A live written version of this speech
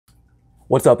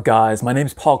What's up guys, my name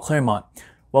is Paul Claremont.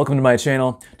 Welcome to my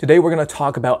channel. Today we're going to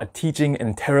talk about a teaching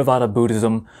in Theravada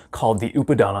Buddhism called the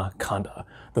upadana-khanda,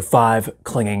 the 5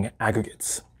 clinging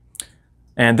aggregates.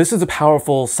 And this is a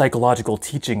powerful psychological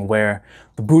teaching where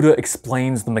the Buddha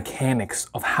explains the mechanics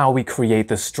of how we create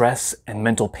the stress and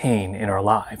mental pain in our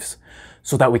lives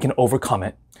so that we can overcome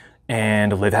it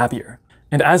and live happier.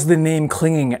 And as the name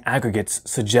Clinging-Aggregates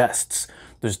suggests,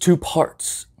 there's two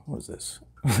parts. What is this?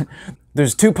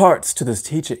 There's two parts to this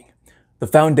teaching. The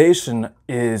foundation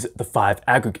is the 5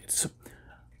 aggregates,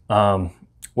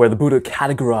 where the Buddha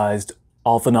categorized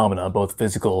all phenomena, both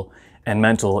physical and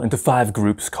mental, into 5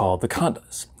 groups called the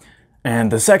Khandas.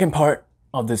 And the second part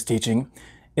of this teaching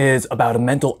is about a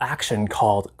mental action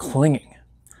called clinging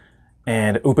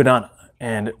and upadana,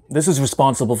 and this is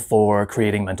responsible for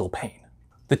creating mental pain.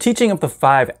 The teaching of the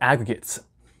 5 aggregates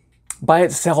by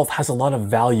itself has a lot of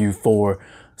value for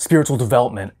spiritual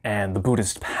development and the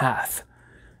Buddhist path.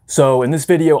 So in this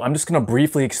video, I'm just going to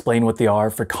briefly explain what they are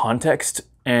for context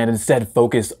and instead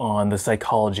focus on the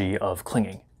psychology of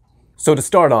clinging. So to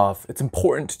start off, it's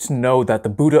important to know that the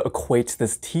Buddha equates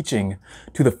this teaching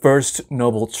to the first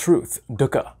noble truth,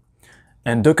 dukkha.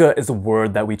 And dukkha is a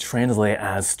word that we translate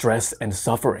as stress and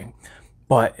suffering,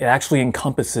 but it actually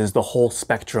encompasses the whole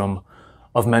spectrum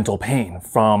of mental pain,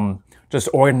 from just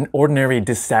ordinary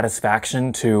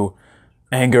dissatisfaction to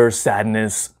anger,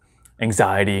 sadness,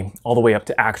 anxiety, all the way up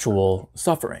to actual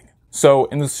suffering. So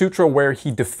in the sutra where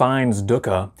he defines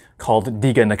dukkha, called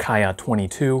Digha Nikaya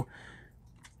 22,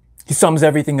 he sums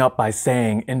everything up by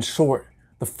saying, in short,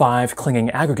 the 5 clinging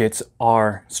aggregates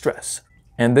are stress.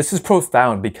 And this is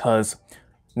profound because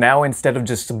now, instead of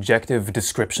just subjective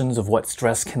descriptions of what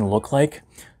stress can look like,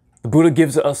 the Buddha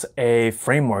gives us a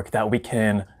framework that we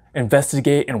can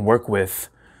investigate and work with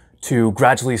to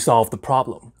gradually solve the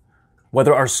problem,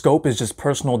 whether our scope is just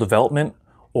personal development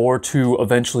or to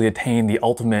eventually attain the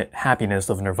ultimate happiness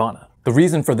of nirvana. The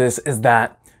reason for this is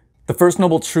that the first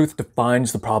noble truth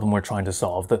defines the problem we're trying to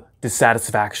solve, the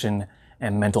dissatisfaction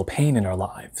and mental pain in our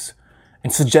lives,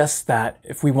 and suggests that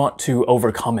if we want to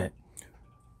overcome it,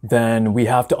 then we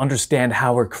have to understand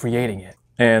how we're creating it.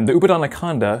 And the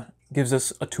upadana-khanda gives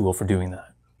us a tool for doing that.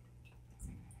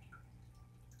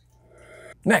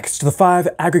 Next, the 5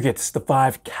 aggregates, the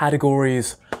 5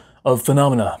 categories of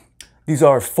phenomena. These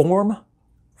are form,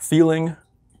 feeling,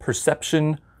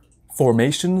 perception,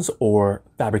 formations or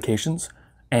fabrications,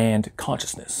 and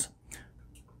consciousness.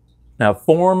 Now,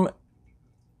 form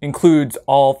includes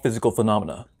all physical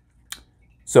phenomena.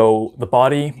 So the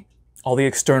body, all the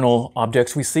external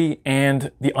objects we see,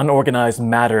 and the unorganized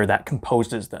matter that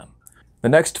composes them. The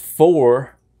next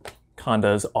 4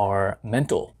 khandas are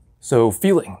mental. So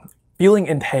feeling. Feeling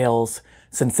entails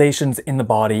sensations in the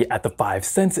body at the 5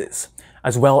 senses,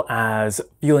 as well as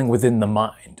feeling within the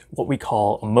mind, what we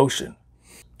call emotion.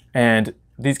 And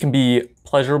these can be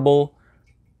pleasurable,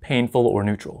 painful, or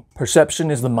neutral. Perception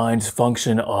is the mind's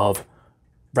function of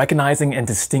recognizing and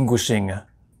distinguishing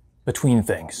between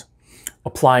things,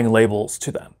 applying labels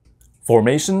to them.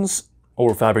 Formations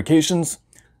or fabrications,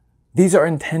 these are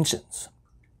intentions.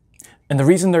 And the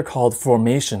reason they're called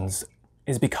formations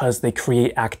is because they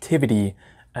create activity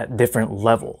at different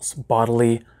levels: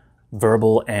 bodily,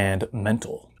 verbal, and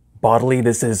mental. Bodily,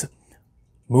 this is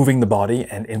moving the body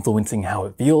and influencing how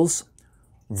it feels.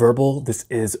 Verbal, this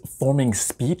is forming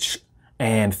speech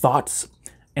and thoughts.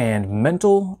 And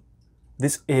mental,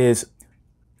 this is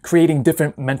creating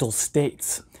different mental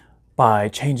states by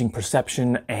changing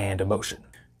perception and emotion.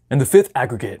 And the 5th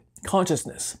aggregate,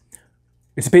 consciousness.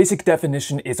 Its basic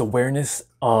definition is awareness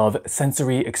of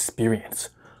sensory experience.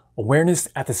 Awareness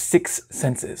at the 6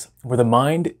 senses, where the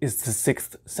mind is the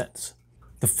 6th sense.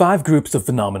 The 5 groups of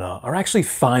phenomena are actually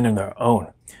fine on their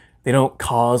own. They don't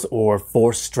cause or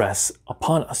force stress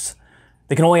upon us.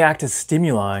 They can only act as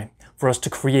stimuli for us to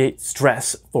create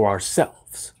stress for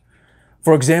ourselves.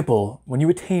 For example, when you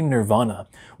attain nirvana,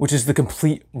 which is the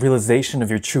complete realization of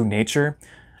your true nature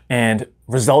and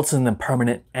results in the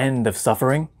permanent end of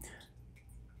suffering,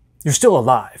 you're still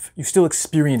alive. You still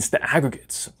experience the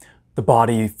aggregates, the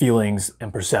body, feelings,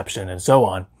 and perception, and so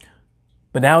on.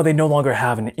 But now they no longer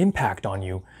have an impact on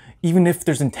you, even if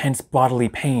there's intense bodily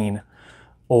pain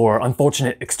or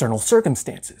unfortunate external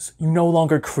circumstances. You no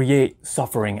longer create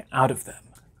suffering out of them.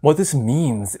 What this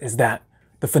means is that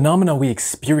the phenomena we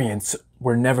experience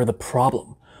were never the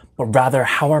problem, but rather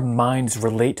how our minds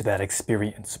relate to that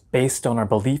experience based on our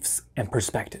beliefs and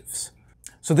perspectives.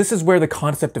 So this is where the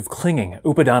concept of clinging,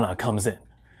 upadana, comes in.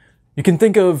 You can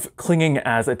think of clinging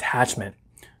as attachment,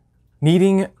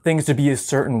 needing things to be a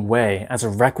certain way as a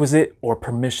requisite or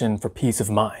permission for peace of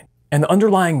mind. And the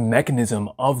underlying mechanism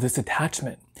of this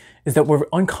attachment is that we're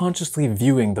unconsciously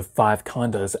viewing the five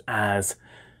khandas as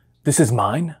this is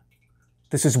mine,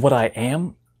 this is what I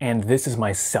am, and this is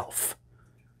myself.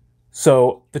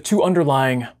 So the two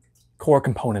underlying core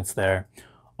components there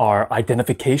are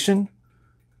identification,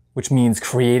 which means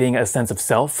creating a sense of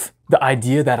self, the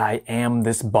idea that I am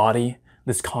this body,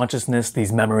 this consciousness,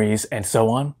 these memories, and so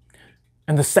on.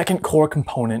 And the second core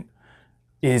component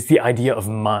is the idea of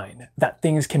mine, that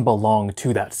things can belong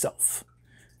to that self.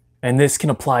 And this can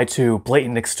apply to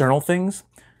blatant external things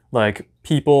like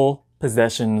people,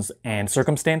 possessions, and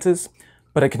circumstances,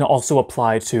 but it can also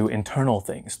apply to internal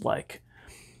things like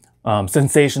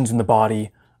sensations in the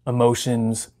body,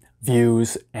 emotions,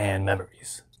 views, and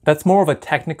memories. That's more of a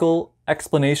technical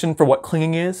explanation for what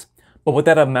clinging is, but what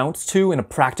that amounts to in a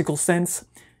practical sense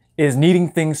is needing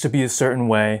things to be a certain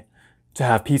way to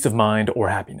have peace of mind or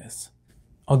happiness.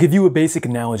 I'll give you a basic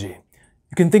analogy.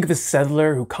 You can think of a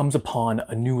settler who comes upon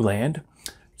a new land,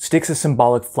 sticks a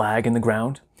symbolic flag in the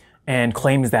ground, and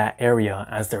claims that area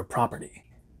as their property.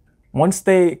 Once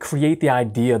they create the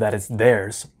idea that it's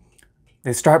theirs,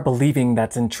 they start believing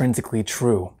that's intrinsically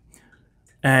true.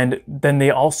 And then they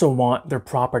also want their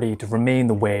property to remain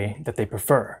the way that they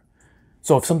prefer.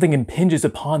 So if something impinges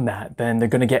upon that, then they're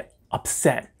going to get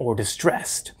upset or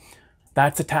distressed.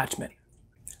 That's attachment.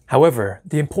 However,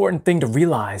 the important thing to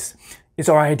realize is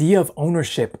our idea of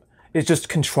ownership is just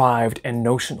contrived and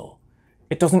notional.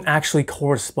 It doesn't actually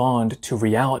correspond to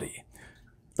reality.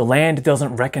 The land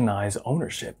doesn't recognize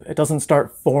ownership. It doesn't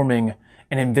start forming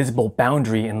an invisible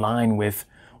boundary in line with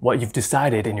what you've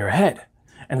decided in your head.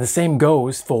 And the same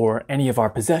goes for any of our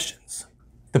possessions.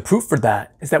 The proof for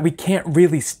that is that we can't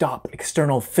really stop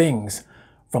external things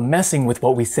from messing with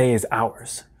what we say is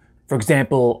ours. For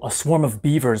example, a swarm of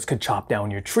beavers could chop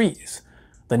down your trees.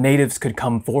 The natives could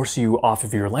come force you off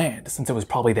of your land, since it was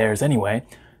probably theirs anyway.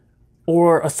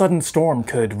 Or a sudden storm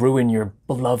could ruin your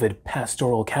beloved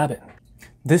pastoral cabin.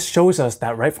 This shows us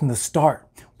that right from the start,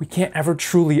 we can't ever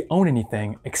truly own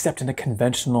anything except in a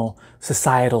conventional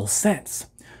societal sense.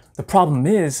 The problem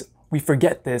is, we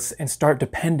forget this and start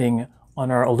depending on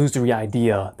our illusory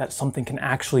idea that something can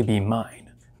actually be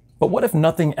mine. But what if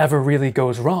nothing ever really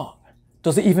goes wrong?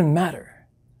 Does it even matter?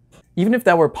 Even if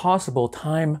that were possible,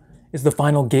 time is the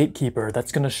final gatekeeper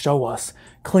that's going to show us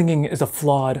clinging is a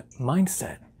flawed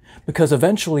mindset, because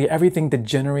eventually everything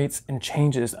degenerates and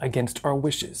changes against our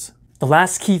wishes. The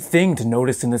last key thing to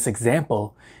notice in this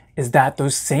example is that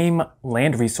those same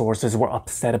land resources we're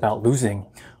upset about losing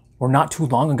were not too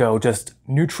long ago just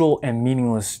neutral and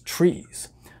meaningless trees.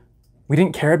 We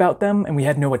didn't care about them and we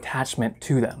had no attachment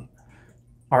to them.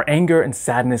 Our anger and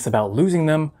sadness about losing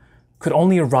them could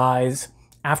only arise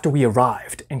after we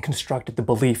arrived and constructed the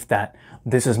belief that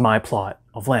this is my plot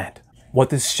of land. What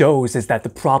this shows is that the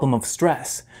problem of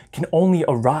stress can only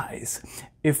arise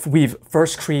if we've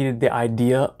first created the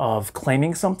idea of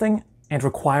claiming something and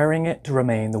requiring it to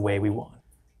remain the way we want.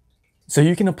 So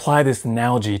you can apply this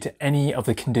analogy to any of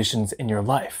the conditions in your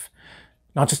life,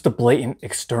 not just the blatant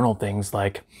external things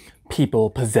like people,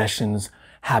 possessions,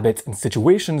 habits, and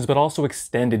situations, but also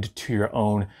extended to your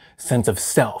own sense of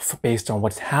self based on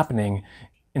what's happening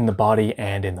in the body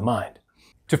and in the mind.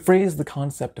 To phrase the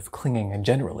concept of clinging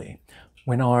generally,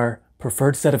 when our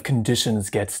preferred set of conditions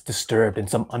gets disturbed in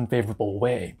some unfavorable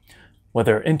way,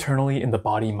 whether internally in the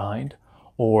body-mind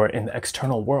or in the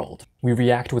external world, we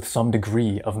react with some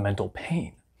degree of mental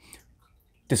pain,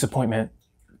 disappointment,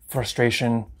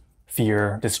 frustration,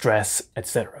 fear, distress,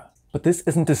 etc. But this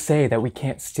isn't to say that we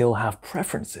can't still have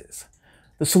preferences.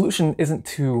 The solution isn't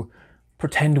to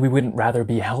pretend we wouldn't rather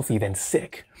be healthy than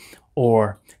sick,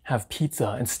 or have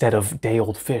pizza instead of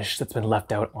day-old fish that's been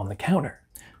left out on the counter.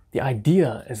 The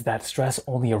idea is that stress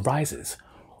only arises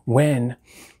when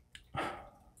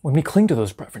we cling to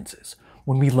those preferences,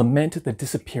 when we lament the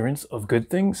disappearance of good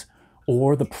things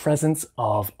or the presence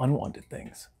of unwanted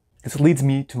things. This leads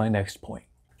me to my next point.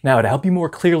 Now, to help you more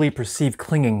clearly perceive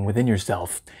clinging within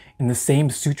yourself, in the same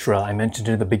sutra I mentioned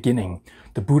in the beginning,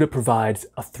 the Buddha provides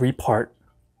a three-part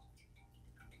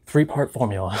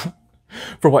formula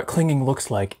for what clinging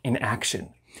looks like in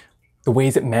action, the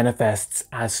ways it manifests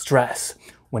as stress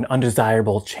when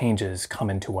undesirable changes come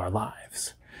into our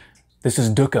lives. This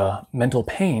is dukkha, mental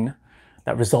pain,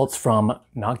 that results from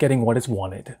not getting what is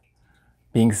wanted,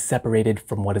 being separated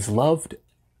from what is loved,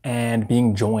 and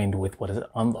being joined with what is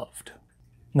unloved.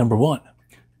 Number one,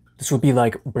 this would be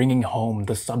like bringing home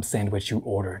the sub sandwich you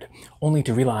ordered, only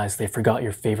to realize they forgot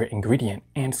your favorite ingredient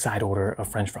and side order of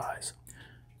French fries.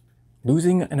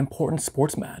 Losing an important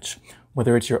sports match,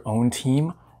 whether it's your own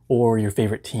team or your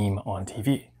favorite team on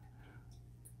TV.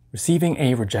 Receiving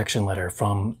a rejection letter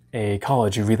from a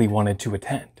college you really wanted to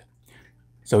attend.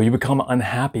 So you become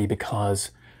unhappy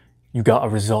because you got a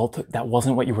result that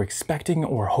wasn't what you were expecting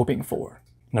or hoping for.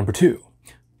 Number 2,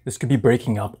 this could be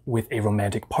breaking up with a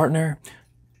romantic partner,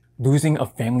 losing a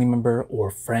family member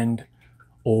or friend,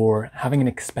 or having an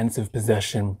expensive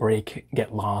possession break,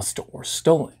 get lost, or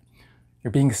stolen.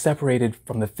 You're being separated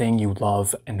from the thing you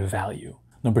love and value.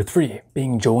 Number 3,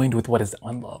 being joined with what is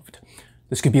unloved.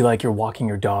 This could be like you're walking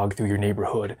your dog through your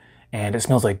neighborhood and it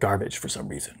smells like garbage for some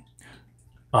reason.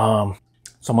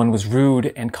 Someone was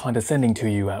rude and condescending to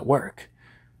you at work.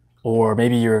 Or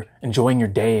maybe you're enjoying your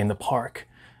day in the park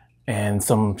and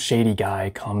some shady guy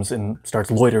comes and starts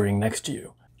loitering next to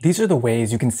you. These are the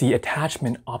ways you can see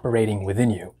attachment operating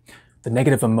within you. The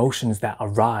negative emotions that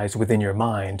arise within your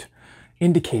mind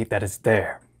indicate that it's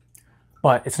there.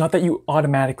 But it's not that you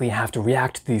automatically have to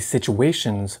react to these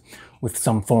situations with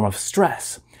some form of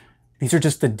stress. These are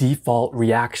just the default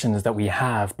reactions that we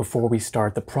have before we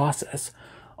start the process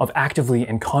of actively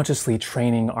and consciously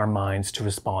training our minds to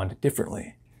respond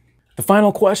differently. The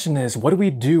final question is, what do we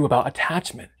do about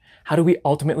attachment? How do we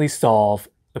ultimately solve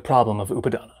the problem of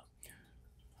upadana?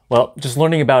 Well, just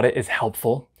learning about it is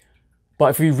helpful, but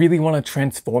if you really want to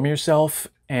transform yourself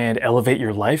and elevate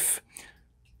your life,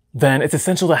 then it's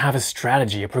essential to have a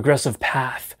strategy, a progressive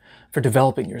path for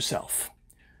developing yourself.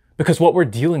 Because what we're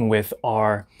dealing with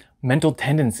are mental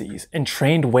tendencies and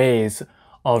trained ways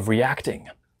of reacting.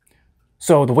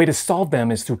 So the way to solve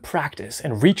them is through practice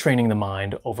and retraining the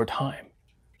mind over time.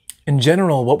 In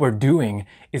general, what we're doing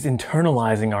is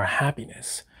internalizing our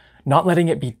happiness, not letting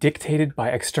it be dictated by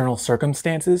external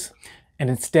circumstances, and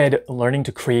instead learning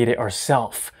to create it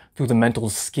ourselves through the mental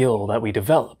skill that we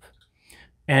develop.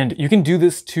 And you can do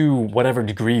this to whatever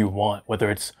degree you want, whether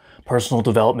it's personal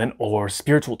development or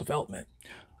spiritual development.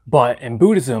 But in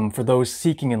Buddhism, for those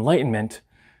seeking enlightenment,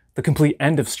 the complete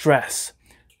end of stress,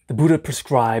 the Buddha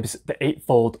prescribes the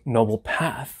Eightfold Noble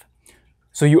Path.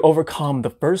 So you overcome the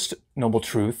first noble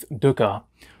truth, Dukkha,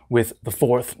 with the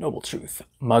fourth noble truth,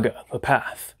 Magga, the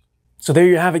path. So there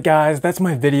you have it, guys. That's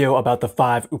my video about the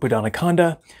 5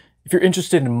 upadana-khanda. If you're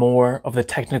interested in more of the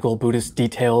technical Buddhist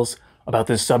details about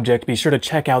this subject, be sure to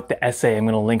check out the essay I'm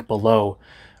going to link below,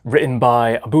 written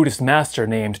by a Buddhist master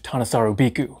named Thanissaro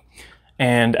Bhikkhu.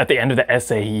 And at the end of the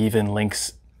essay, he even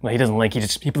links, well, he doesn't link,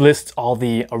 he lists all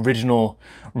the original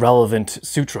relevant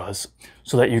sutras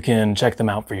so that you can check them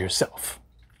out for yourself.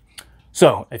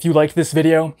 So, if you liked this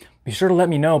video, be sure to let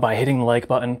me know by hitting the like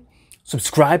button,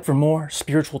 subscribe for more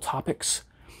spiritual topics,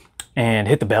 and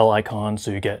hit the bell icon so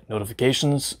you get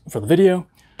notifications for the video.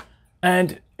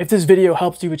 And if this video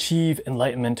helps you achieve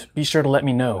enlightenment, be sure to let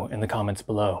me know in the comments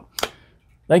below.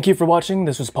 Thank you for watching.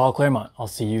 This was Paul Claremont. I'll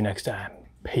see you next time.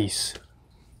 Peace.